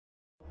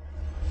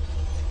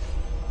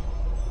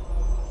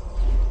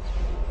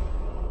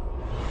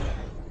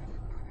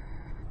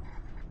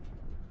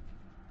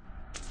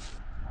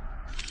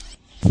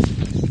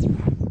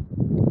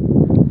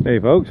Hey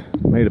folks,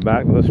 made it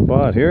back to the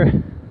spot here.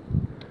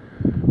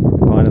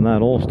 Finding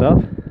that old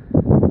stuff.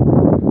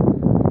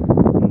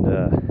 And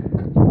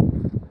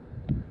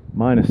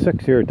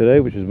 -6 here today,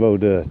 which is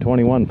about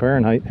 21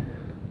 Fahrenheit.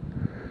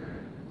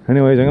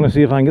 Anyways, I'm going to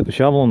see if I can get the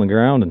shovel in the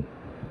ground, and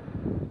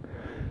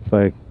if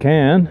I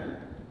can,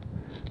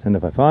 and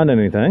if I find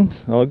anything,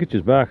 I'll get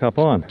you back up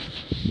on.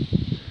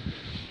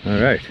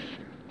 Alright.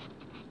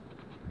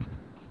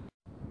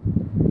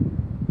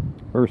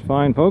 First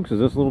find, folks, is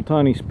this little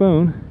tiny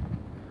spoon.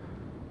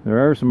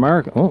 There are some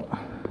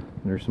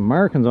there's some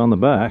markings on the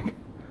back.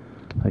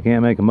 I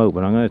can't make them out,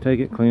 but I'm going to take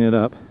it, clean it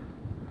up,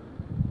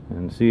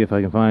 and see if I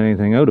can find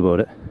anything out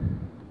about it.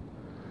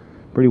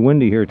 Pretty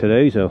windy here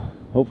today, so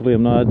hopefully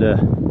I'm not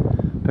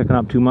picking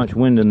up too much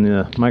wind in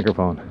the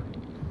microphone.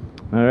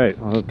 Alright,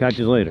 I'll catch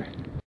you later.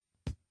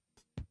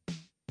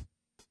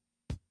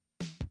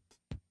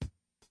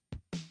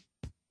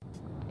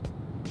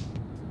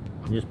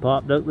 Just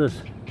popped out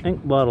this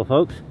ink bottle,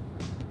 folks.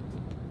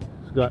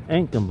 It's got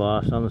ink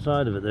embossed on the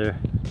side of it there.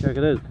 Check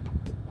it out.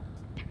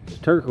 It's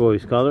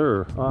turquoise color,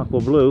 or aqua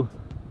blue.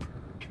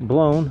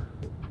 Blown.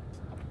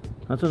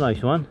 That's a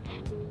nice one.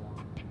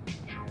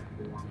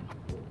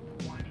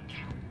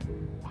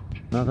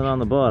 Nothing on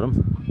the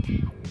bottom.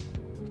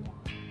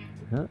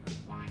 Yeah,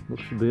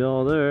 looks to be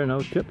all there.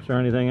 No chips or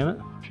anything in it.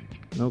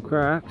 No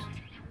cracks.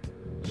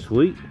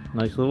 Sweet.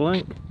 Nice little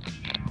ink.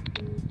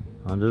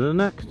 On to the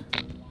next.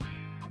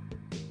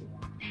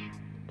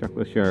 Check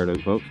this shard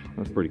out, folks.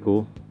 That's pretty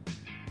cool.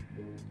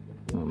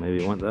 Oh,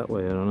 maybe it went that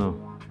way, I don't know.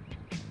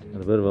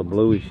 Got a bit of a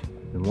bluish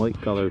and white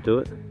color to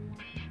it.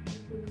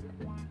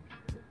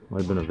 Might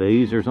have been a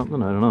vase or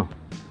something, I don't know.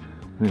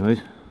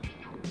 Anyways,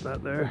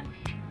 that there.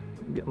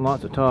 Getting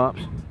lots of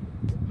tops.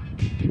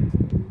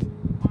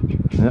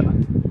 Yep. A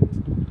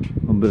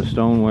little bit of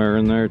stoneware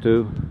in there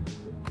too.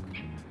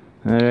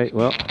 Alright,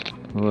 well,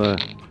 we'll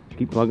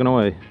keep plugging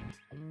away.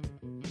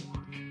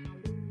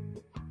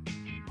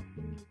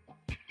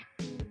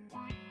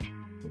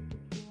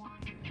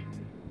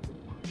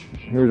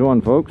 Here's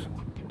one, folks.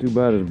 Too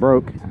bad it's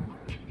broke.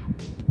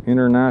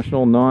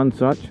 International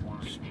Non-Such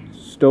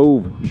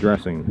Stove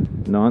Dressing.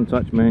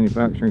 Non-Such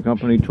Manufacturing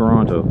Company,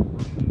 Toronto.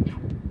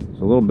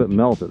 It's a little bit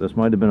melted. This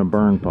might have been a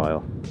burn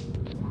pile.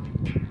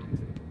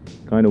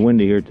 Kind of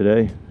windy here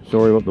today.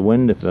 Sorry about the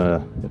wind if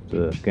the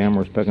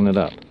camera's picking it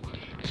up.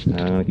 I'm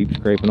going to keep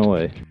scraping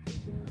away.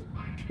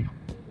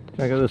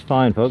 Check out this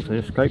find, folks. I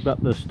just scraped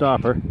up this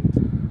stopper.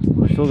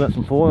 I still got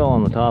some foil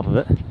on the top of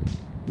it.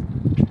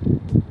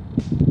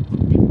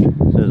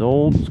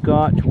 Old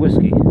Scotch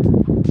Whisky.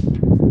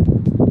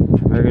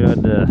 Figured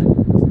I'd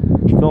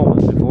film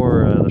it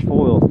before the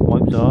foil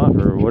wipes off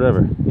or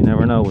whatever. You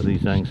never know with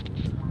these things.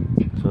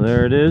 So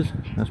there it is.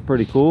 That's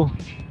pretty cool.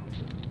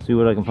 See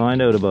what I can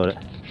find out about it.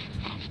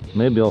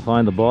 Maybe I'll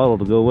find the bottle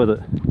to go with it.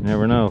 You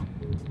never know.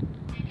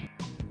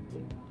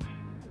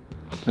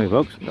 Hey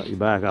folks, got you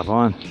back up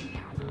on.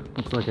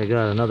 Looks like I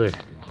got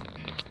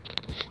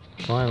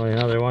finally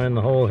another one in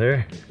the hole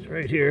here. It's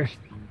right here.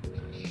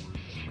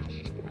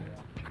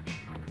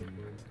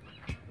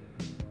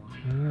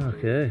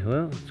 Okay,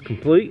 well, it's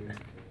complete,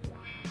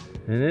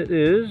 and it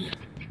is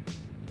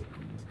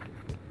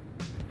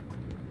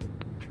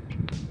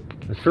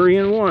a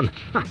 3-in-1.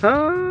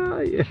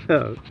 Haha,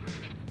 yeah,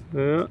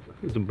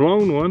 it's a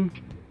blown one.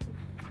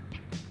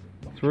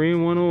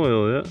 3-in-1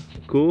 oil, yeah,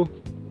 cool.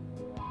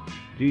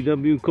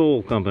 GW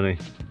Coal Company.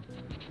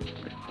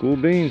 Cool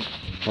beans.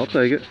 I'll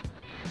take it.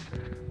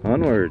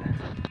 Onward.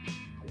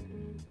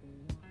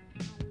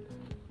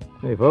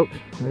 Hey folks,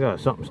 I got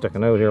something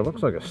sticking out here.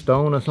 Looks like a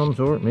stone of some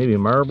sort, maybe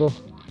marble.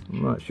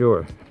 I'm not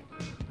sure.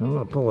 I'm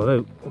gonna pull it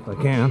out if I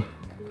can.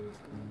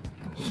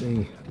 Let's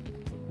see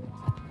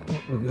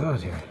what we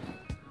got here.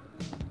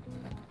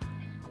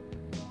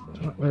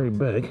 It's not very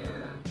big.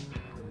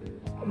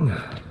 Oh,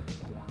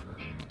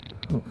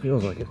 it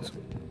feels like it's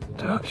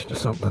attached to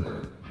something.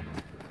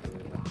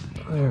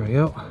 There we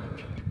go.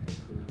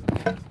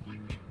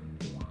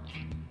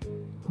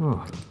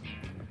 Huh.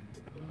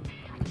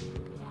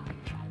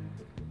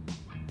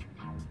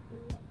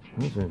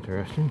 That's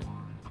interesting.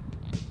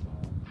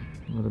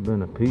 Would have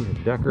been a piece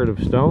of decorative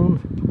stone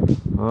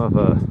off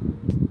a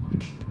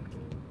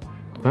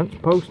fence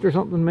post or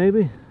something,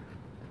 maybe.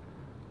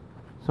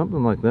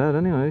 Something like that.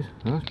 Anyways,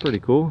 that's pretty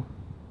cool.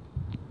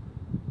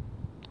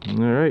 All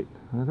right,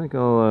 I think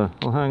I'll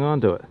hang on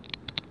to it.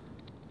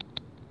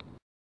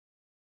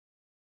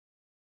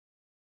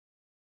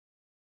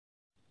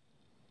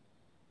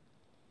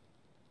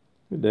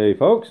 Good day,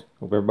 folks.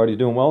 Hope everybody's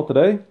doing well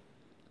today.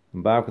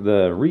 I'm back with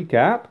a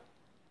recap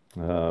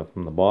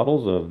from the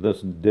bottles of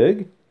this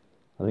dig.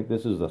 I think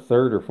this is the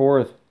third or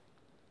fourth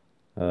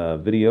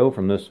video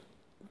from this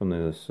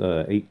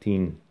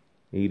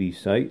 1880s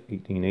site,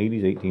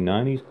 1880s,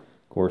 1890s.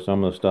 Of course,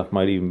 some of the stuff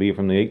might even be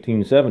from the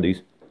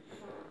 1870s.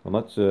 Well,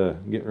 let's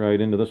get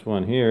right into this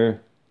one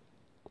here.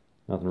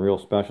 Nothing real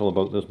special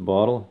about this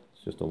bottle.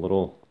 It's just a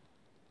little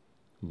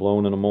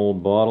blown in a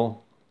mold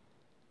bottle.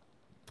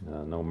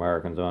 No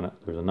markings on it.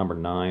 There's a number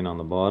 9 on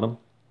the bottom.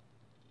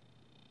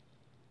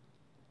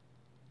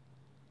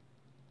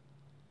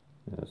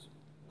 Yes,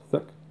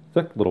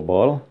 thick little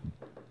bottle,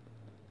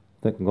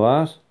 thick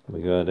glass.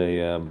 We got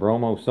a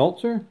Bromo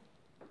Seltzer,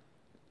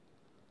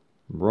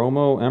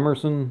 Bromo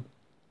Emerson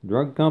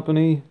Drug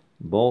Company,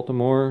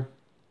 Baltimore,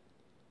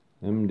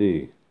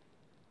 MD.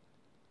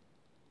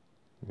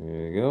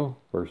 There you go.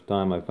 First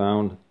time I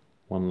found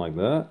one like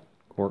that,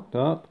 cork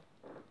top.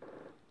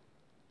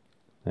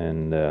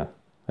 And I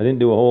didn't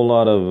do a whole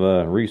lot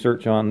of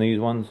research on these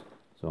ones,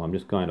 so I'm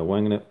just kind of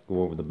winging it,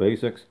 go over the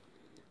basics.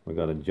 We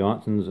got a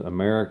Johnson's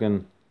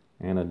American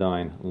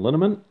Anodyne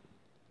Liniment.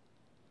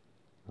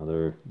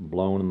 Another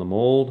blown in the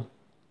mold,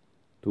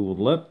 tooled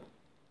lip.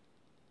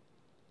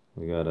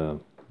 We got a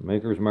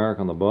maker's mark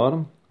on the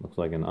bottom. Looks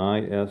like an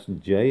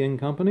ISJ and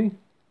Company.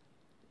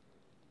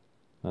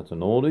 That's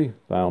an oldie.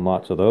 Found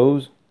lots of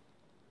those.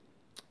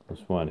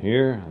 This one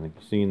here, I think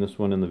you've seen this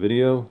one in the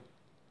video.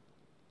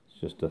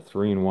 It's just a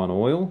 3-in-1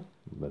 oil,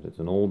 but it's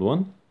an old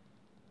one.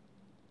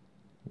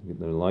 Get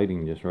the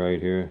lighting just right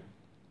here.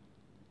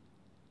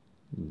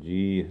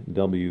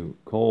 G.W.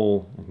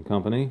 Cole and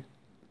Company.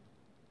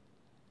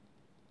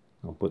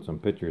 I'll put some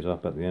pictures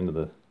up at the end of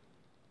the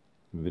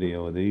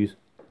video of these,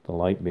 the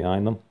light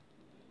behind them.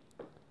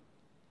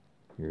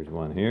 Here's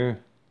one here.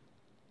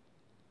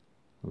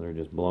 They're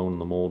just blown in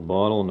the mold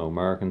bottle, no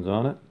markings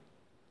on it.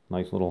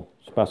 Nice little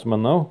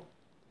specimen though.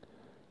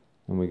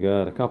 And we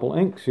got a couple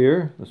inks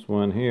here. This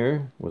one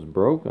here was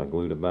broke. I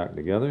glued it back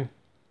together.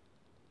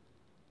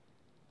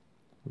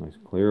 Nice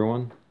clear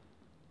one.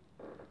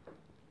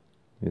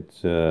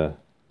 It's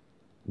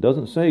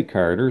doesn't say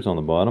Carter's on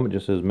the bottom. It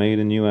just says made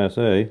in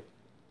USA.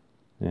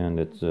 And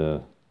it's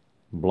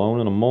blown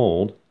in a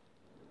mold.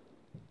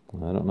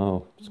 I don't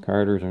know if it's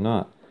Carter's or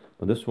not.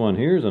 But this one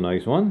here is a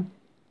nice one.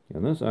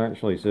 And this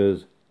actually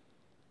says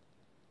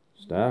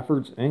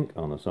Stafford's ink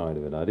on the side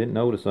of it. I didn't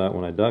notice that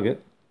when I dug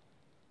it.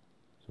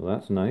 So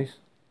that's nice.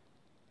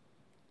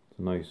 It's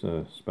a nice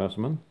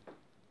specimen.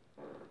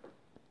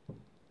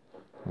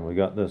 And we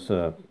got this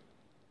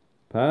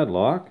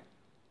padlock.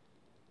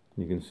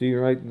 You can see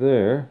right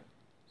there.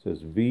 It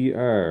says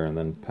VR and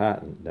then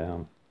patent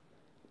down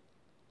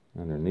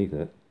underneath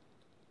it.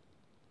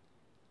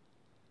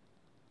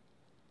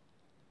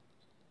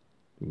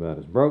 Too bad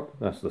it's broke.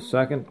 That's the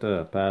second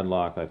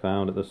padlock I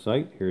found at this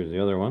site. Here's the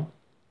other one.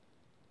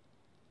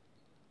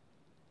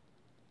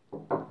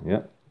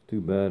 Yep,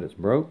 too bad it's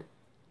broke.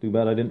 Too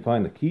bad I didn't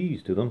find the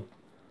keys to them.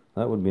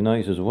 That would be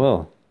nice as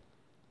well.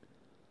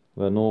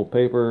 Got an old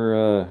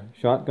paper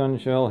shotgun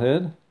shell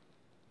head,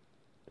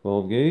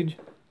 12 gauge.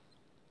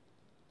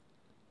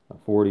 A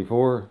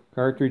 44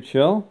 cartridge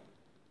shell.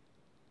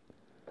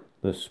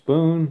 The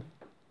spoon,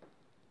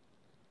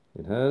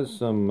 it has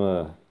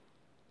some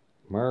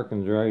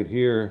markings right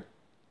here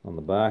on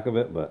the back of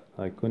it, but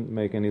I couldn't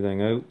make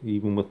anything out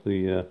even with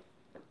the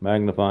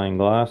magnifying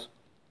glass.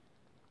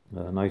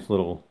 A nice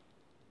little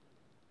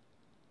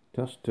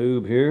test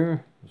tube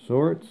here of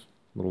sorts,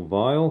 little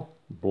vial,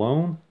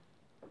 blown.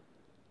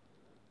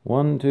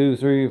 1, 2,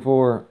 3,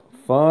 4,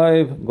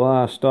 5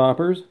 glass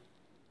stoppers,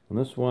 and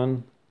this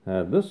one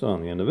had this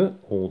on the end of it,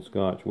 old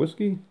Scotch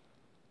whiskey,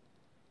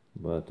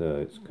 but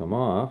it's come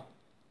off,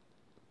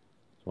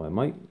 so I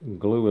might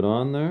glue it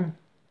on there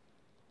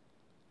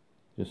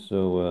just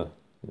so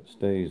it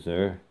stays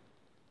there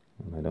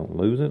and I don't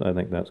lose it. I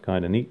think that's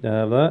kind of neat to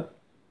have that.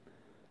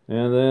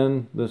 And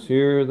then this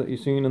here that you've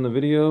seen in the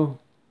video,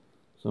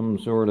 some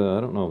sort of, I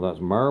don't know if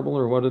that's marble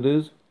or what it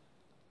is,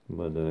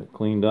 but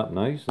cleaned up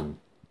nice, and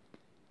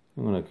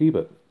I'm going to keep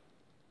it.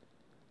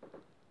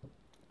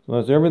 So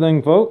that's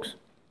everything, folks.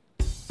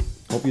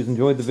 Hope you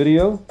enjoyed the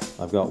video.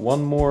 I've got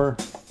one more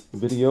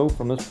video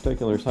from this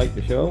particular site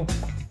to show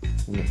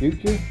in the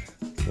future,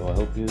 so I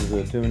hope you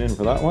tune in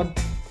for that one.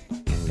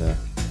 And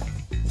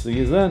we'll see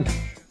you then.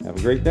 Have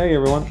a great day,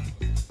 everyone.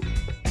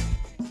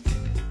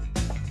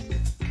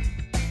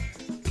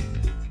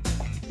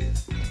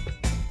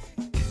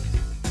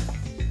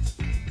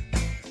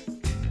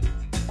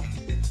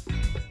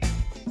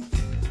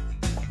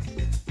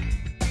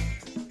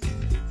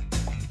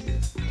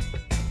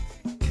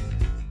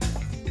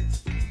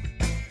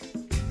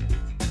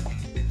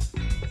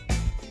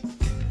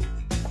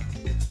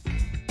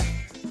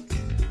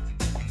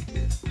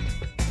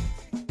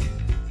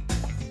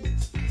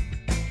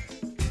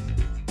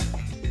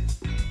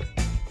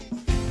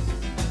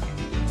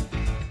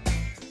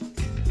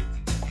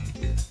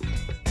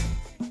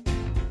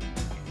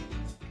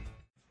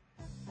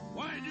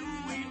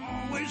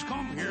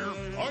 Come here,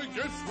 I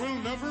guess we'll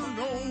never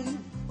know.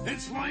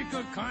 It's like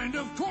a kind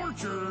of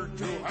torture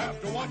to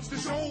have to watch the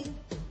show.